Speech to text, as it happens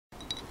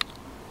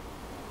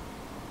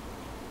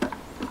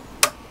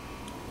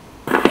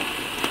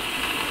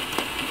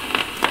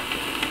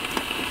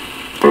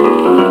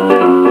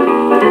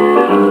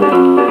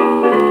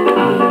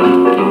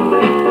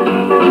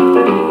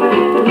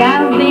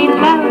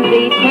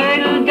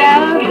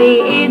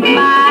Baby is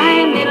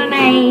my middle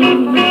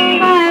name.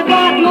 I've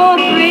got more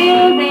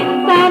thrills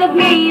inside of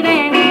me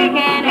than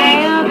can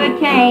ever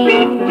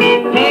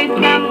change. There's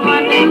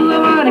someone new I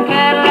wanna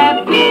cuddle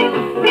up to,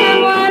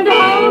 someone to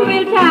hold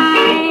real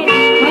tight.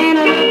 When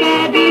I look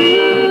at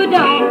you,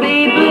 don't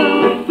be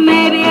blue,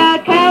 maybe I'll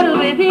cuddle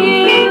with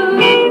you.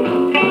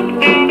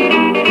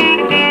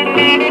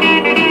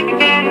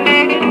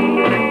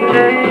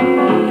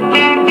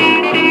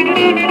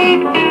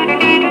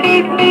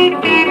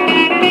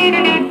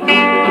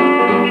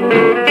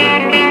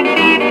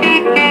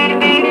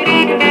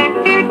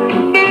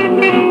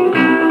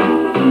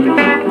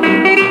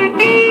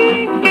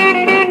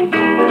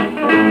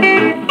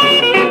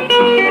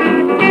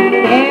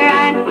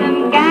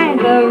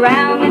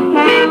 Around this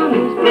town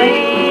who's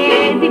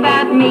crazy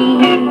about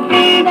me.